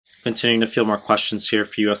Continuing to field more questions here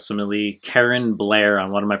for USMLE. Karen Blair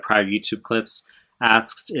on one of my prior YouTube clips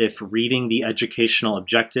asks if reading the educational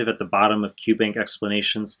objective at the bottom of QBank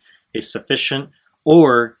explanations is sufficient,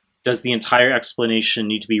 or does the entire explanation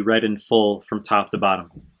need to be read in full from top to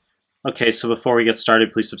bottom? Okay, so before we get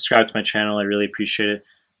started, please subscribe to my channel. I really appreciate it.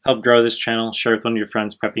 Help grow this channel. Share with one of your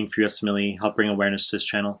friends prepping for USMLE. Help bring awareness to this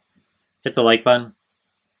channel. Hit the like button.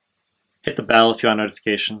 Hit the bell if you want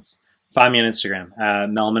notifications. Find me on Instagram,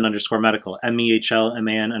 Mehlman_medical,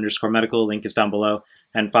 MEHLMAN_medical. Link is down below.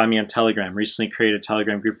 And find me on Telegram. Recently created a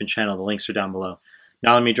Telegram group and channel. The links are down below.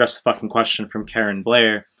 Now let me address the fucking question from Karen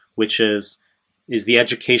Blair, which is the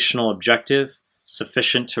educational objective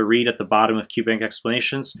sufficient to read at the bottom of QBank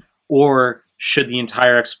explanations, or should the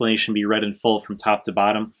entire explanation be read in full from top to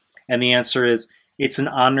bottom? And the answer is, it's an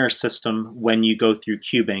honor system when you go through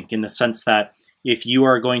QBank, in the sense that if you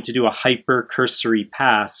are going to do a hyper cursory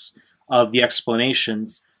pass of the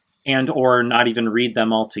explanations and or not even read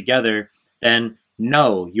them all together, then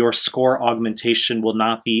no, your score augmentation will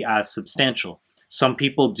not be as substantial. Some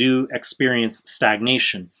people do experience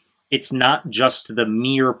stagnation. It's not just the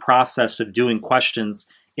mere process of doing questions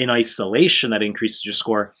in isolation that increases your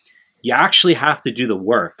score. You actually have to do the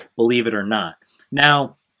work, believe it or not.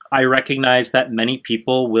 Now, I recognize that many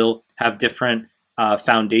people will have different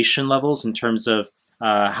foundation levels in terms of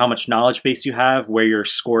how much knowledge base you have, where your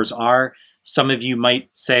scores are. Some of you might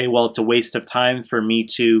say, well, it's a waste of time for me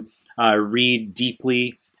to read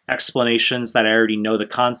deeply explanations that I already know the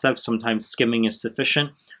concept. Sometimes skimming is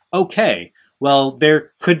sufficient. Okay, well,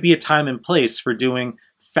 there could be a time and place for doing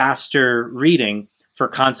faster reading for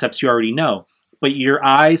concepts you already know, but your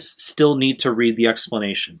eyes still need to read the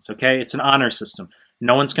explanations, okay? It's an honor system.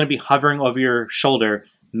 No one's going to be hovering over your shoulder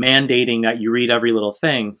mandating that you read every little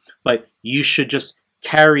thing, but you should just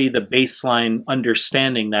carry the baseline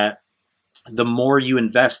understanding that the more you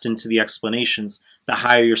invest into the explanations, the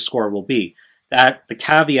higher your score will be. That the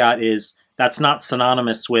caveat is that's not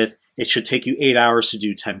synonymous with it should take you 8 hours to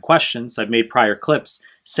do 10 questions. I've made prior clips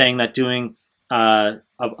saying that doing a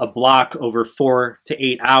block over 4 to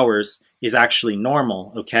 8 hours is actually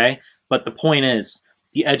normal, okay? But the point is,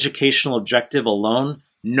 the educational objective alone,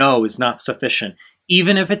 no, is not sufficient.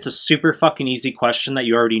 Even if it's a super fucking easy question that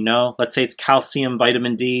you already know, let's say it's calcium,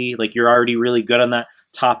 vitamin D, like you're already really good on that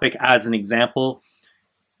topic as an example,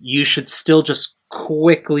 you should still just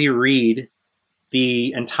quickly read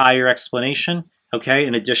the entire explanation, okay,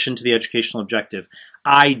 in addition to the educational objective.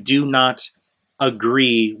 I do not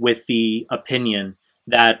agree with the opinion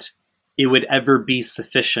that it would ever be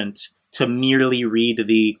sufficient to merely read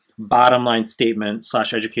the bottom line statement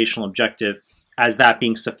 / educational objective as that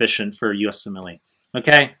being sufficient for USMLE.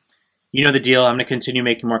 Okay, you know the deal. I'm going to continue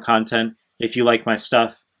making more content. If you like my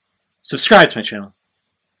stuff, subscribe to my channel.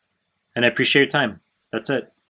 And I appreciate your time. That's it.